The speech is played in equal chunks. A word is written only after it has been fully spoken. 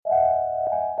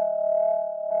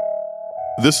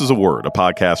This is A Word, a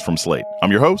podcast from Slate.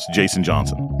 I'm your host, Jason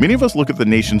Johnson. Many of us look at the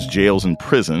nation's jails and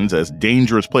prisons as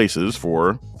dangerous places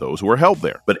for those who are held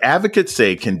there. But advocates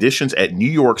say conditions at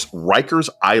New York's Rikers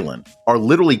Island are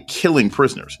literally killing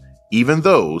prisoners, even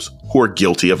those who are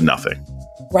guilty of nothing.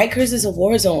 Rikers is a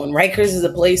war zone. Rikers is a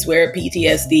place where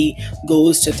PTSD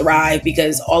goes to thrive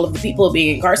because all of the people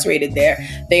being incarcerated there,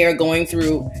 they are going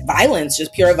through violence,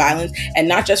 just pure violence, and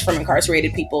not just from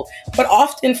incarcerated people, but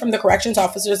often from the corrections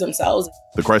officers themselves.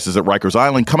 The crisis at Rikers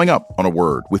Island coming up on A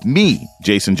Word with me,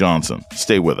 Jason Johnson.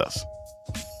 Stay with us.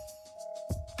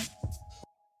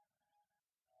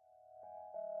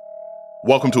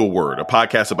 Welcome to A Word, a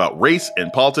podcast about race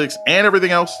and politics and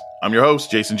everything else. I'm your host,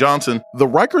 Jason Johnson. The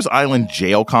Rikers Island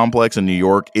jail complex in New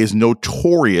York is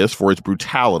notorious for its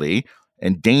brutality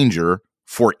and danger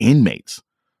for inmates.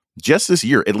 Just this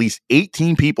year, at least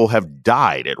 18 people have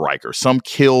died at Rikers, some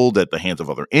killed at the hands of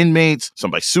other inmates, some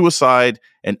by suicide,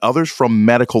 and others from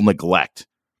medical neglect.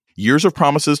 Years of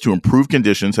promises to improve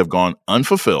conditions have gone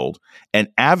unfulfilled, and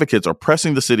advocates are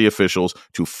pressing the city officials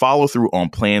to follow through on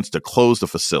plans to close the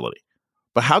facility.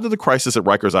 But how did the crisis at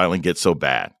Rikers Island get so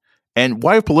bad? And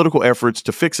why have political efforts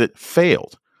to fix it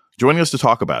failed? Joining us to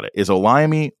talk about it is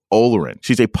Olayemi Olurin.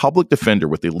 She's a public defender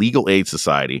with the Legal Aid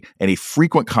Society and a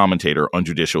frequent commentator on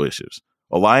judicial issues.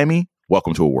 Olayemi,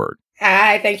 welcome to A Word.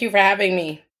 Hi, thank you for having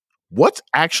me. What's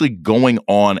actually going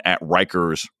on at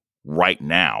Rikers right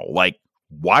now? Like,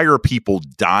 why are people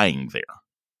dying there?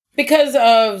 Because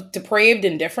of depraved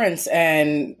indifference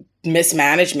and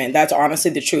mismanagement. That's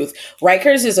honestly the truth.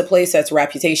 Rikers is a place that's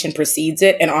reputation precedes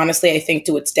it. And honestly, I think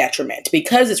to its detriment.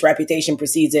 Because its reputation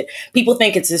precedes it, people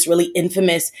think it's this really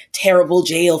infamous, terrible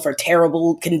jail for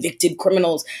terrible convicted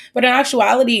criminals. But in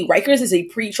actuality, Rikers is a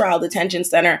pretrial detention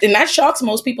center. And that shocks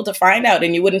most people to find out.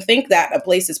 And you wouldn't think that a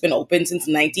place that's been open since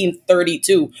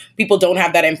 1932, people don't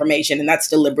have that information. And that's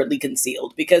deliberately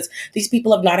concealed because these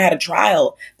people have not had a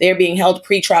trial. They're being held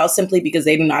pretrial simply because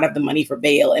they do not have the money for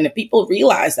bail. And if people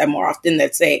realize that more often,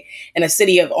 let's say, in a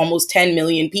city of almost 10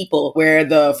 million people, where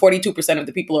the 42% of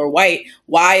the people are white,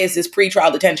 why is this pretrial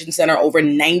detention center over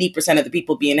 90% of the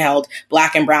people being held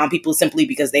Black and brown people simply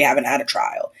because they haven't had a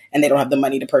trial and they don't have the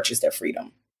money to purchase their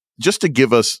freedom? Just to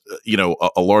give us,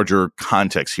 a larger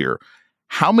context here,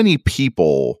 how many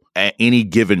people at any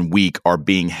given week are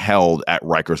being held at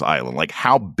Rikers Island? Like,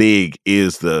 how big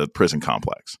is the prison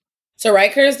complex? So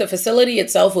Rikers, the facility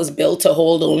itself was built to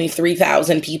hold only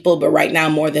 3,000 people, but right now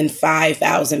more than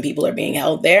 5,000 people are being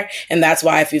held there. And that's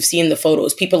why if you've seen the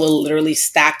photos, people are literally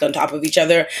stacked on top of each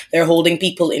other. They're holding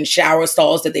people in shower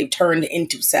stalls that they've turned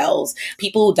into cells.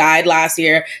 People who died last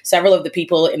year, several of the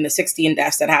people in the 16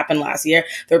 deaths that happened last year,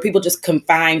 there were people just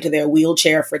confined to their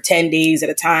wheelchair for 10 days at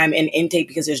a time in intake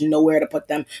because there's nowhere to put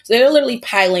them. So they're literally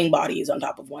piling bodies on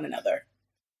top of one another.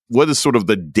 What is sort of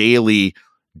the daily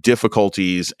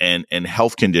difficulties and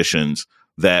health conditions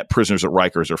that prisoners at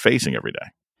Rikers are facing every day?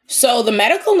 So the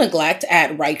medical neglect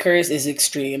at Rikers is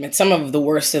extreme. It's some of the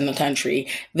worst in the country.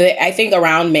 I think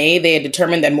around May, they had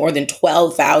determined that more than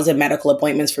 12,000 medical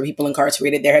appointments for people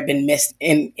incarcerated there had been missed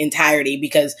in entirety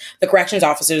because the corrections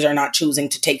officers are not choosing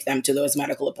to take them to those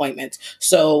medical appointments.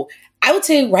 So I would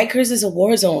say Rikers is a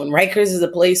war zone. Rikers is a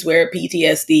place where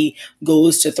PTSD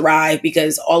goes to thrive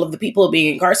because all of the people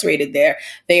being incarcerated there,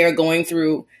 they are going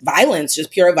through violence, just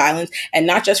pure violence, and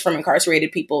not just from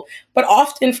incarcerated people, but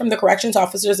often from the corrections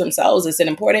officers themselves. It's an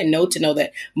important note to know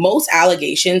that most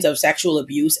allegations of sexual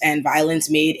abuse and violence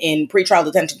made in pretrial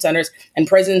detention centers and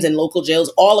prisons and local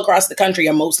jails all across the country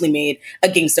are mostly made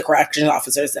against the corrections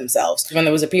officers themselves. When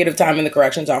there was a period of time when the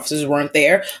corrections officers weren't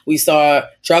there, we saw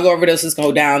drug overdoses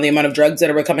go down, the amount of drugs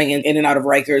that are coming in and out of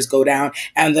Rikers go down,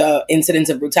 and the incidents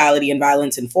of brutality and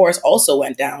violence in force also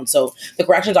went down. So the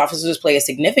corrections officers play a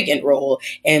significant role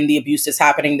in the abuse that's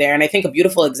happening there. And I think a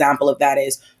beautiful example of that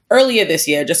is earlier this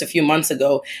year, just a few months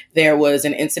ago, there was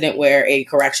an incident where a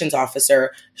corrections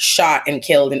officer shot and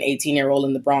killed an 18-year-old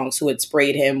in the Bronx who had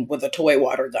sprayed him with a toy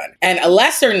water gun. And a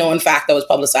lesser known fact that was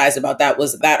publicized about that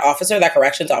was that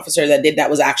corrections officer that did that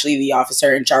was actually the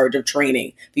officer in charge of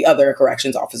training the other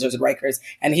corrections officers at Rikers.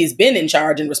 And he's been in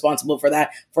charge and responsible for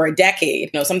that for a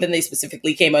decade. Something they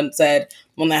specifically came out and said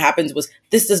when that happens was,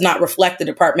 this does not reflect the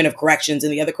Department of Corrections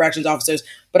and the other corrections officers,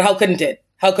 but how couldn't it?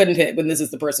 How couldn't it when this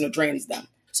is the person who trains them?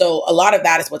 So a lot of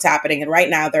that is what's happening. And right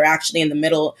now, they're actually in the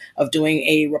middle of doing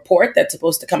a report that's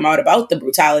supposed to come out about the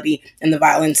brutality and the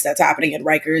violence that's happening at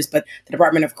Rikers, but the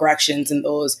Department of Corrections and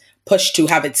those push to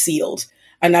have it sealed.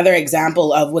 Another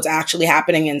example of what's actually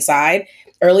happening inside.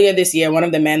 Earlier this year, one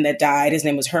of the men that died, his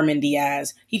name was Herman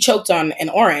Diaz. He choked on an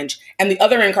orange, and the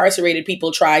other incarcerated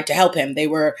people tried to help him.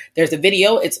 There's a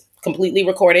video. It's completely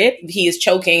recorded. He is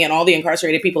choking and all the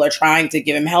incarcerated people are trying to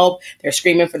give him help. They're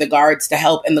screaming for the guards to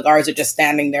help and the guards are just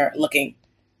standing there looking.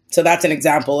 So that's an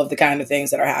example of the kind of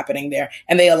things that are happening there.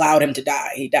 And they allowed him to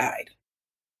die. He died.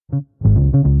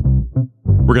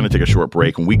 We're going to take a short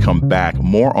break. When we come back,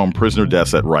 more on prisoner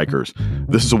deaths at Rikers.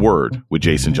 This is A Word with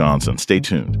Jason Johnson. Stay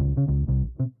tuned.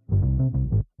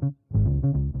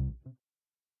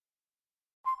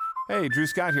 Hey, Drew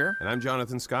Scott here, and I'm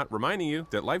Jonathan Scott, reminding you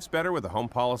that life's better with a home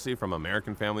policy from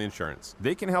American Family Insurance.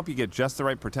 They can help you get just the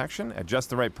right protection at just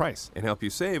the right price and help you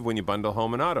save when you bundle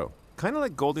home and auto. Kind of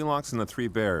like Goldilocks and the Three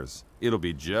Bears. It'll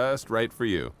be just right for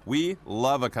you. We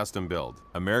love a custom build.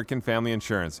 American Family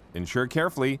Insurance. Insure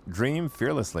carefully, dream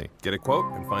fearlessly. Get a quote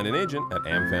and find an agent at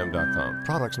amfam.com.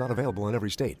 Products not available in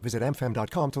every state. Visit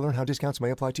amfam.com to learn how discounts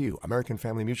may apply to you. American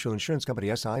Family Mutual Insurance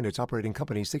Company, SI, and its operating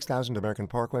company, 6000 American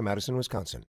Parkway, Madison,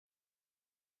 Wisconsin.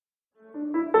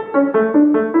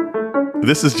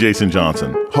 This is Jason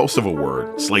Johnson, host of A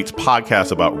Word, Slate's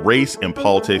podcast about race and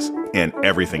politics and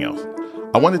everything else.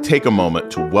 I want to take a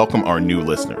moment to welcome our new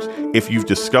listeners. If you've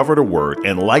discovered A Word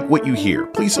and like what you hear,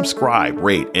 please subscribe,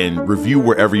 rate, and review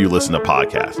wherever you listen to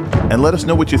podcasts. And let us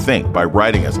know what you think by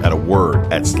writing us at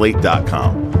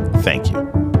aword@slate.com. Thank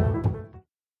you.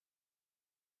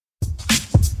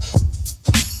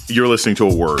 You're listening to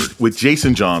A Word with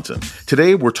Jason Johnson.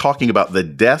 Today, we're talking about the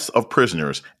deaths of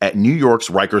prisoners at New York's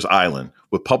Rikers Island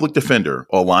with public defender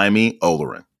Olayemi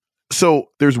Olurin. So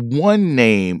there's one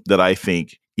name that I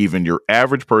think even your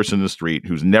average person in the street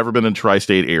who's never been in the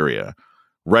tri-state area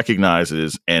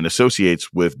recognizes and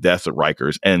associates with deaths at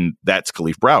Rikers, and that's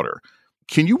Kalief Browder.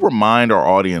 Can you remind our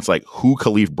audience who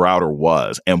Kalief Browder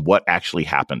was and what actually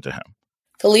happened to him?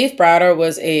 Kalief Browder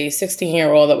was a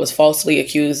 16-year-old that was falsely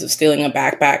accused of stealing a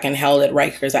backpack and held at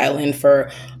Rikers Island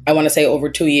for, I want to say, over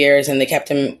 2 years. And they kept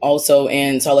him also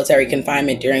in solitary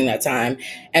confinement during that time.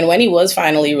 And when he was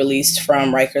finally released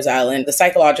from Rikers Island, the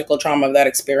psychological trauma of that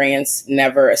experience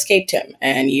never escaped him.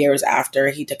 And years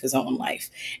after, he took his own life.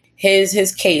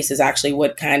 His case is actually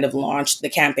what kind of launched the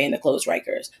campaign to close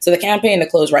Rikers. So the campaign to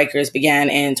close Rikers began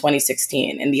in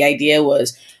 2016. And the idea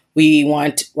was, we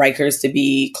want Rikers to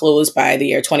be closed by the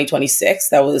year 2026.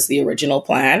 That was the original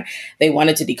plan. They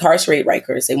wanted to decarcerate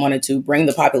Rikers. They wanted to bring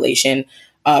the population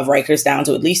of Rikers down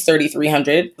to at least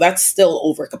 3,300. That's still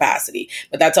over capacity,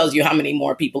 but that tells you how many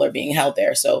more people are being held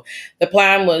there. So the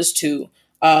plan was to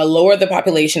lower the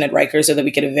population at Rikers so that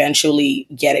we could eventually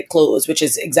get it closed, which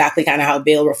is exactly kind of how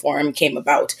bail reform came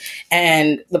about.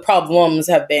 And the problems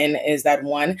have been is that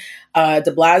one,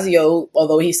 de Blasio,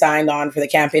 although he signed on for the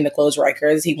campaign to close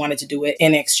Rikers, he wanted to do it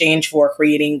in exchange for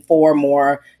creating 4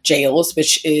 more jails,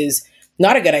 which is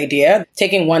not a good idea.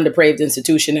 Taking one depraved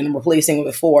institution and replacing it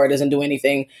with 4 doesn't do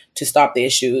anything to stop the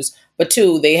issues. But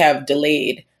 2, they have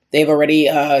delayed. They've already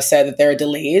said that there are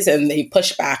delays and they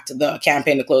pushed back to the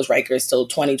campaign to close Rikers till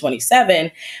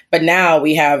 2027. But now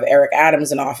we have Eric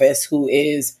Adams in office who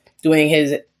is doing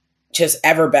his just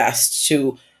ever best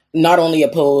to not only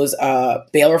oppose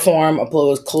bail reform,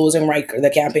 oppose closing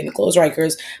the campaign to close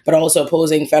Rikers, but also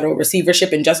opposing federal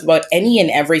receivership and just about any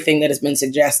and everything that has been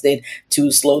suggested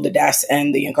to slow the deaths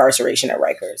and the incarceration at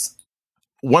Rikers.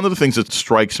 One of the things that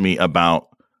strikes me about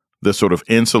the sort of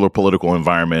insular political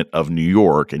environment of New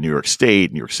York and New York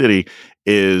State, New York City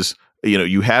is,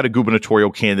 you had a gubernatorial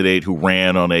candidate who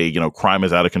ran on a, crime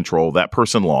is out of control. That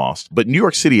person lost. But New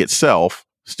York City itself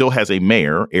still has a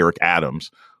mayor, Eric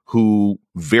Adams, who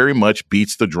very much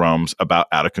beats the drums about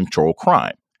out of control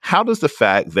crime. How does the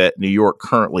fact that New York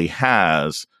currently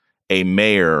has a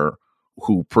mayor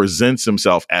who presents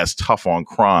himself as tough on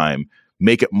crime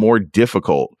make it more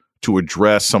difficult to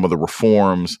address some of the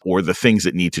reforms or the things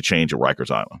that need to change at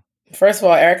Rikers Island? First of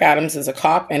all, Eric Adams is a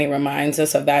cop, and he reminds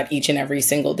us of that each and every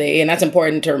single day. And that's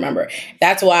important to remember.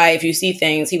 That's why if you see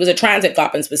things, he was a transit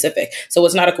cop in specific. So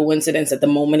it's not a coincidence that the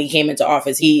moment he came into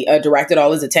office, he directed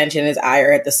all his attention, his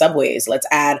ire at the subways. Let's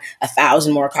add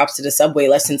 1,000 more cops to the subway.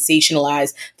 Let's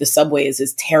sensationalize the subways,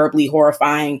 this terribly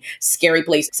horrifying, scary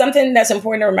place. Something that's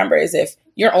important to remember is if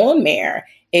your own mayor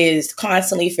is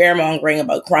constantly fear-mongering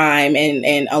about crime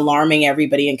and alarming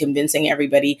everybody and convincing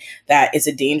everybody that it's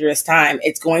a dangerous time,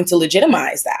 it's going to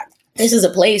legitimize that. This is a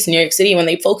place, New York City, when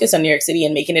they focus on New York City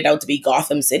and making it out to be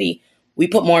Gotham City, we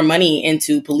put more money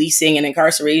into policing and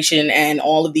incarceration and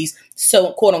all of these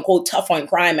so quote-unquote tough on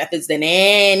crime methods than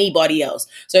anybody else.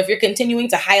 So if you're continuing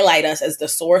to highlight us as the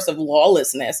source of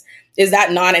lawlessness, is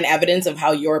that not an evidence of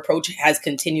how your approach has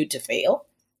continued to fail?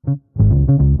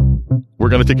 We're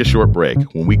going to take a short break.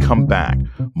 When we come back,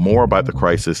 more about the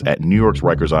crisis at New York's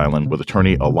Rikers Island with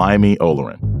attorney Olayemi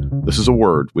Olurin. This is A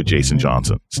Word with Jason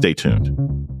Johnson. Stay tuned.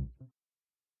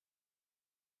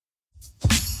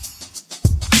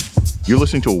 You're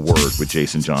listening to A Word with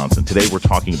Jason Johnson. Today we're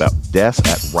talking about deaths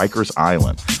at Rikers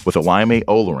Island with Olayemi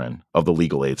Olurin of the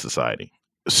Legal Aid Society.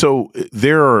 So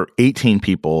there are 18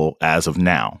 people as of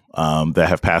now that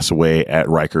have passed away at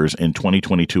Rikers in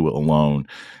 2022 alone.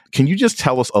 Can you just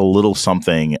tell us a little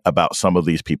something about some of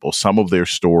these people, some of their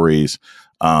stories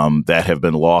that have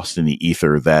been lost in the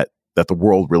ether that the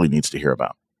world really needs to hear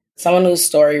about? Someone whose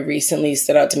story recently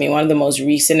stood out to me, one of the most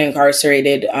recent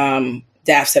incarcerated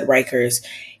deaths at Rikers.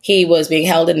 He was being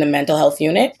held in the mental health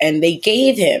unit, and they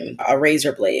gave him a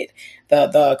razor blade.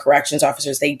 The corrections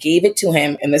officers, they gave it to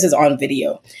him, and this is on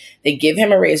video. They give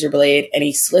him a razor blade, and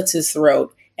he slits his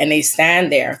throat, and they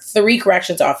stand there. 3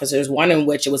 corrections officers, one in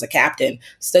which it was a captain,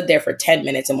 stood there for 10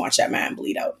 minutes and watched that man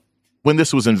bleed out. When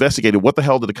this was investigated, what the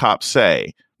hell did the cops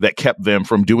say that kept them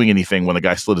from doing anything when the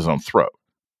guy slit his own throat?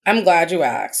 I'm glad you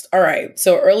asked. All right.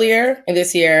 So earlier in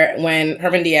this year, when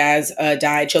Herman Diaz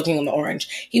died choking on the orange,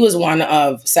 he was one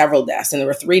of several deaths. And there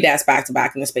were 3 deaths back to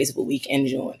back in the space of a week in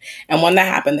June. And when that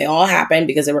happened, they all happened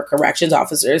because there were corrections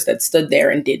officers that stood there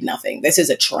and did nothing. This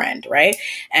is a trend, right?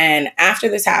 And after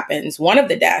this happens, one of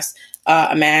the deaths,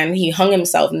 a man, he hung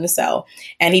himself in the cell,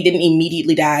 and he didn't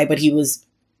immediately die, but he was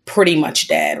pretty much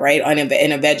dead, right?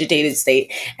 In a vegetated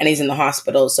state, and he's in the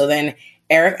hospital. So then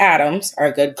Eric Adams,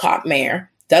 our good cop mayor,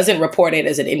 doesn't report it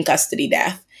as an in-custody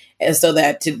death. And so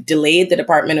that to delay the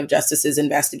Department of Justice's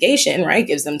investigation, right,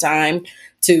 gives them time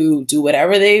to do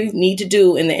whatever they need to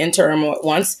do in the interim.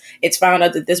 Once it's found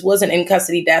out that this was an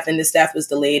in-custody death and this death was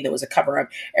delayed and it was a cover-up,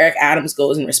 Eric Adams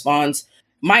goes and responds.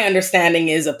 My understanding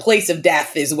is a place of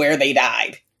death is where they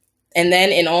died. And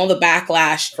then in all the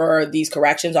backlash for these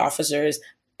corrections officers,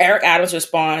 Eric Adams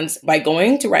responds by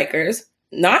going to Rikers,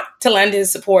 not to lend his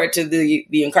support to the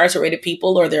incarcerated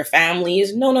people or their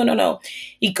families. No.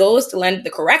 He goes to lend the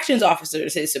corrections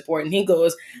officers his support. And he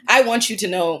goes, I want you to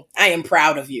know I am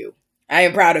proud of you. I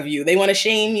am proud of you. They want to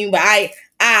shame you, but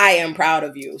I am proud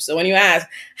of you. So when you ask,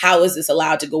 how is this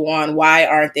allowed to go on? Why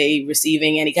aren't they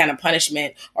receiving any kind of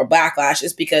punishment or backlash?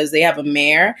 It's because they have a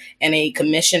mayor and a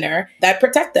commissioner that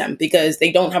protect them because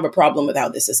they don't have a problem with how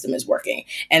the system is working.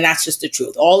 And that's just the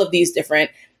truth. All of these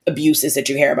different abuses that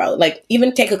you hear about, like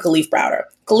even take a Kalief Browder.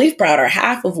 Kalief Browder,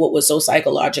 half of what was so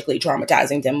psychologically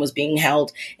traumatizing to him was being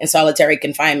held in solitary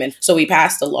confinement. So we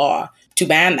passed a law to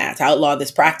ban that, to outlaw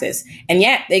this practice. And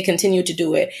yet they continue to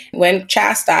do it. When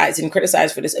chastised and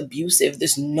criticized for this abusive,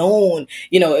 this known,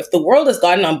 if the world has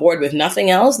gotten on board with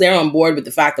nothing else, they're on board with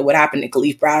the fact that what happened to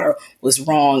Kalief Browder was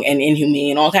wrong and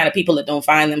inhumane. All kind of people that don't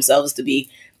find themselves to be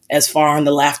as far on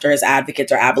the left or as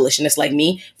advocates or abolitionists like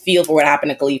me feel for what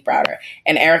happened to Kalief Browder.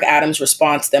 And Eric Adams'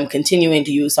 response to them continuing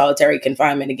to use solitary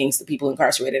confinement against the people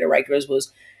incarcerated at Rikers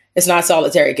was, it's not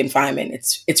solitary confinement,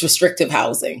 it's restrictive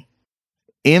housing.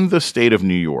 In the state of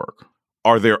New York,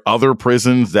 are there other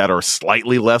prisons that are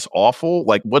slightly less awful?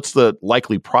 Like, what's the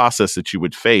likely process that you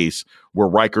would face where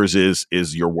Rikers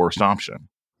is your worst option?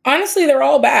 Honestly, they're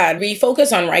all bad. We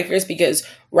focus on Rikers because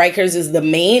Rikers is the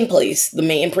main place, the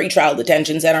main pretrial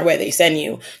detention center where they send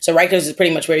you. So Rikers is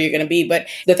pretty much where you're going to be. But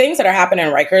the things that are happening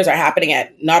in Rikers are happening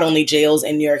at not only jails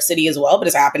in New York City as well, but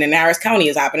it's happening in Harris County,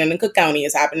 it's happening in Cook County,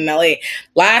 it's happening in LA.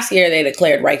 Last year, they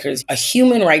declared Rikers a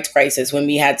human rights crisis when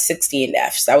we had 16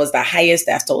 deaths. That was the highest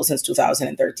death toll since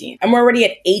 2013. And we're already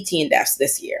at 18 deaths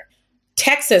this year.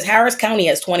 Texas, Harris County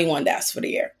has 21 deaths for the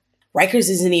year. Rikers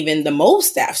isn't even the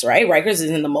most deaths, right? Rikers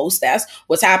isn't the most deaths.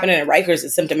 What's happening at Rikers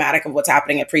is symptomatic of what's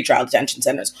happening at pretrial detention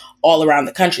centers all around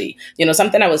the country.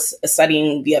 Something I was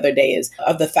studying the other day is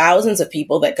of the thousands of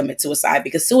people that commit suicide,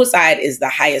 because suicide is the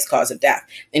highest cause of death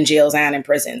in jails and in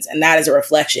prisons. And that is a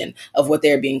reflection of what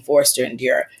they're being forced to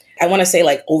endure. I want to say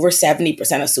like over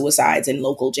 70% of suicides in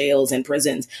local jails and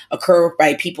prisons occur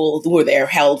by people who are there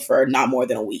held for not more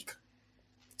than a week.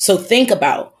 So think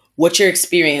about what you're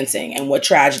experiencing and what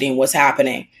tragedy and what's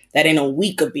happening, that in a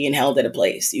week of being held at a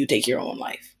place, you take your own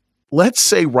life. Let's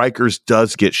say Rikers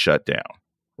does get shut down,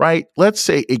 right? Let's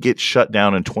say it gets shut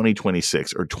down in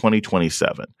 2026 or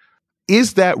 2027.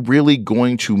 Is that really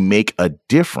going to make a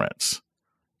difference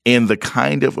in the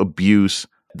kind of abuse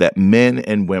that men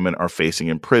and women are facing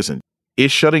in prison?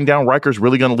 Is shutting down Rikers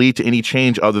really going to lead to any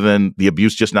change other than the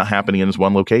abuse just not happening in this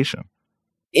one location?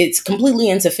 It's completely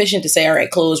insufficient to say, all right,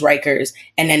 close Rikers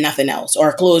and then nothing else,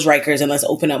 or close Rikers and let's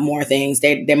open up more things.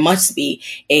 There must be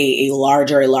a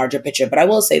larger picture. But I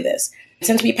will say this.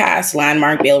 Since we passed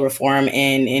landmark bail reform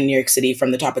in New York City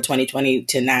from the top of 2020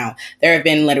 to now, there have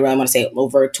been literally, I want to say,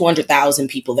 over 200,000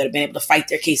 people that have been able to fight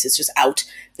their cases just out.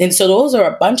 And so those are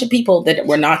a bunch of people that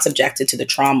were not subjected to the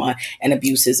trauma and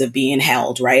abuses of being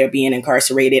held, right, or being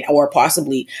incarcerated, or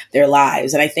possibly their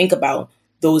lives. And I think about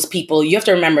those people. You have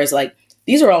to remember, it's like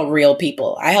These are all real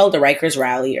people. I held a Rikers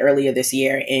rally earlier this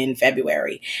year in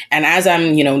February. And as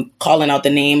I'm, calling out the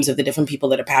names of the different people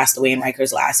that have passed away in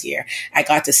Rikers last year, I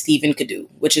got to Stephen Kadu,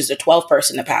 which is the 12th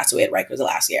person that passed away at Rikers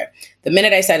last year. The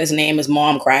minute I said his name, his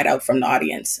mom cried out from the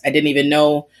audience. I didn't even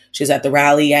know she was at the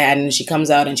rally, and she comes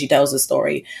out and she tells the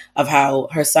story of how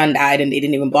her son died and they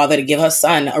didn't even bother to give her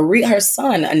son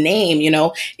a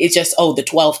name, It's just, the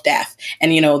 12th death.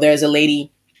 And, there's a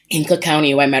lady in Cook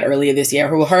County who I met earlier this year,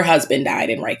 her husband died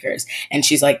in Rikers. And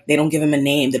she's like, they don't give him a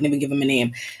name. They didn't even give him a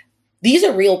name. These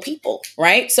are real people,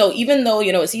 right? So even though,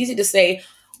 it's easy to say,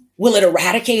 will it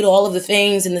eradicate all of the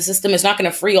things in the system? It's not going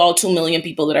to free all 2 million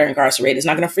people that are incarcerated. It's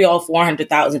not going to free all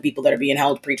 400,000 people that are being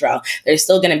held pretrial. There's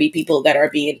still going to be people that are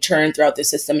being churned throughout the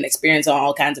system and experiencing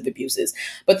all kinds of abuses.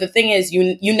 But the thing is,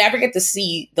 you never get to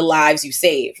see the lives you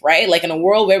save, right? Like in a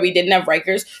world where we didn't have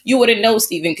Rikers, you wouldn't know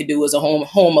Stephen Kadu was a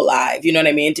home alive. You know what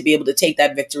I mean? To be able to take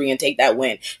that victory and take that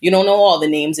win. You don't know all the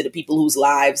names of the people whose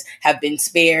lives have been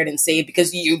spared and saved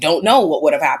because you don't know what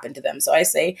would have happened to them. So I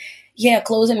say, yeah,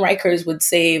 closing Rikers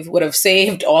would have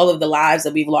saved all of the lives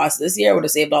that we've lost this year, would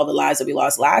have saved all the lives that we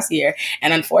lost last year.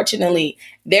 And unfortunately,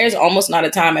 there's almost not a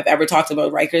time I've ever talked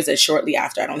about Rikers that shortly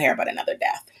after I don't hear about another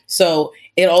death. So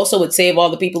it also would save all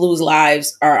the people whose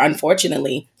lives are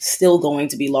unfortunately still going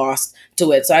to be lost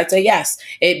to it. So I'd say, yes,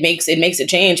 it makes a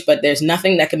change, but there's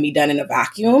nothing that can be done in a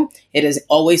vacuum. It is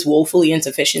always woefully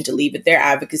insufficient to leave it there.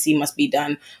 Advocacy must be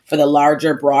done for the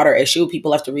larger, broader issue.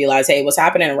 People have to realize, hey, what's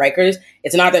happening in Rikers?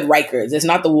 It's not that Rikers, it's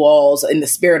not the walls in the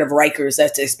spirit of Rikers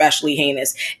that's especially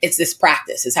heinous. It's this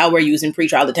practice. It's how we're using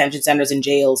pretrial detention centers and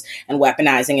jails and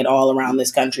weaponizing it all around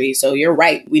this country. So you're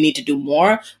right. We need to do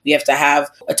more. We have to have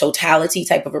a totality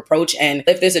type of approach. And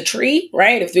if there's a tree,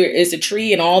 right? If there is a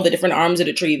tree and all the different arms of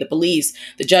the tree, the police,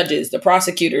 the judges, the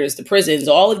prosecutors, the prisons,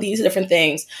 all of these different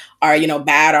things are,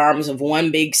 bad arms of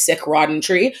one big, sick, rotten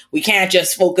tree. We can't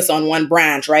just focus on one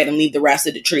branch, right? And leave the rest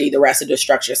of the tree, the rest of the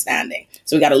structure standing.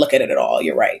 So we got to look at it all.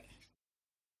 You're right.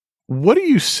 What do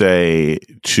you say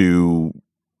to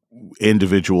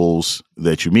individuals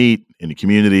that you meet in the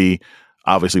community?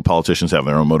 Obviously, politicians have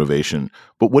their own motivation.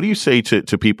 But what do you say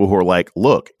to people who are like,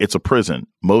 look, it's a prison.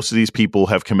 Most of these people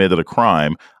have committed a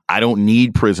crime. I don't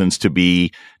need prisons to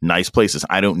be nice places.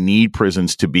 I don't need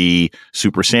prisons to be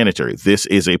super sanitary. This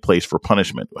is a place for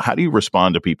punishment. How do you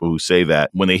respond to people who say that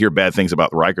when they hear bad things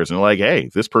about the Rikers and they're like, hey,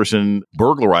 this person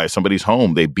burglarized somebody's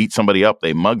home. They beat somebody up.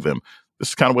 They mugged them. This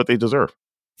is kind of what they deserve.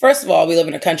 First of all, we live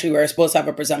in a country where we're supposed to have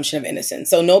a presumption of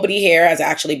innocence. So nobody here has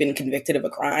actually been convicted of a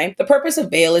crime. The purpose of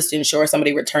bail is to ensure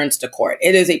somebody returns to court.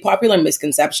 It is a popular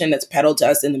misconception that's peddled to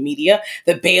us in the media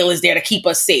that bail is there to keep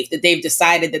us safe, that they've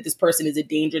decided that this person is a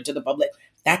danger to the public.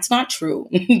 That's not true.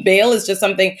 Bail is just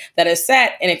something that is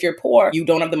set. And if you're poor, you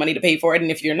don't have the money to pay for it. And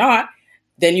if you're not,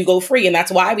 then you go free. And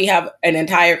that's why we have an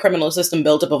entire criminal system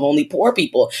built up of only poor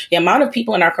people. The amount of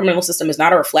people in our criminal system is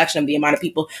not a reflection of the amount of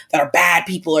people that are bad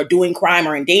people or doing crime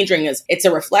or endangering us. It's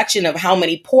a reflection of how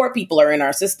many poor people are in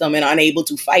our system and unable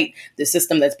to fight the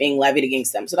system that's being levied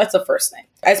against them. So that's the first thing.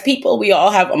 As people, we all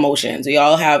have emotions. We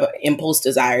all have impulse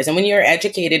desires. And when you're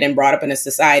educated and brought up in a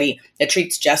society that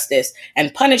treats justice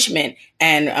and punishment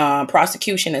and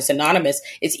prosecution as synonymous,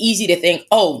 it's easy to think,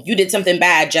 oh, you did something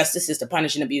bad. Justice is to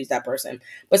punish and abuse that person.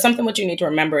 But something what you need to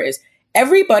remember is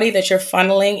everybody that you're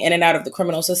funneling in and out of the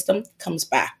criminal system comes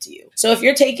back to you. So if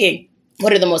you're taking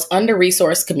what are the most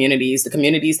under-resourced communities, the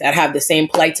communities that have the same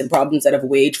plights and problems that have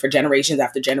waged for generations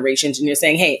after generations, and you're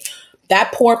saying, hey,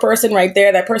 that poor person right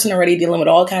there, that person already dealing with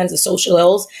all kinds of social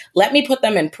ills, let me put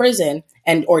them in prison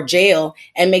or jail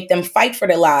and make them fight for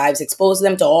their lives, expose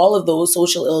them to all of those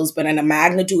social ills, but in a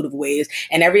magnitude of ways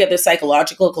and every other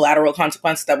psychological collateral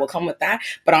consequence that will come with that.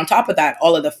 But on top of that,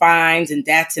 all of the fines and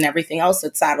debts and everything else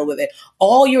that's saddled with it,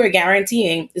 all you're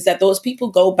guaranteeing is that those people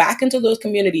go back into those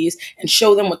communities and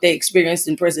show them what they experienced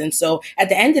in prison. So at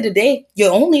the end of the day,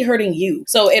 you're only hurting you.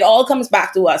 So it all comes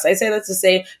back to us. I say that to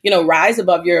say, rise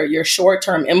above your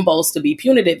short-term impulse to be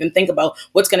punitive and think about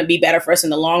what's going to be better for us in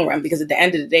the long run. Because at the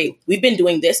end of the day, we've been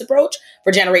doing this approach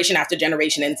for generation after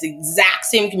generation, and it's the exact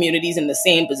same communities in the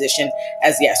same position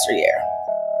as yesteryear.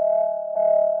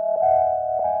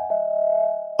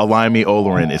 Olayemi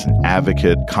Olorin is an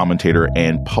advocate, commentator,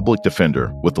 and public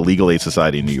defender with the Legal Aid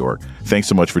Society in New York. Thanks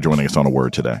so much for joining us on A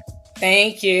Word today.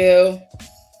 Thank you.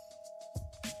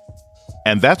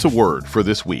 And that's A Word for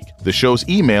this week. The show's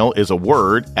email is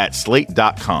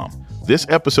aword@slate.com. This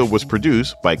episode was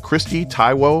produced by Christy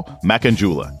Taiwo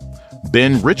Makanjula.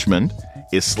 Ben Richmond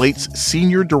is Slate's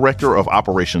Senior Director of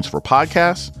Operations for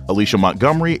Podcasts. Alicia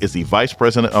Montgomery is the Vice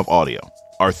President of Audio.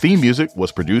 Our theme music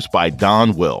was produced by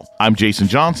Don Will. I'm Jason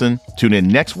Johnson. Tune in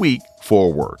next week for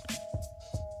A Word.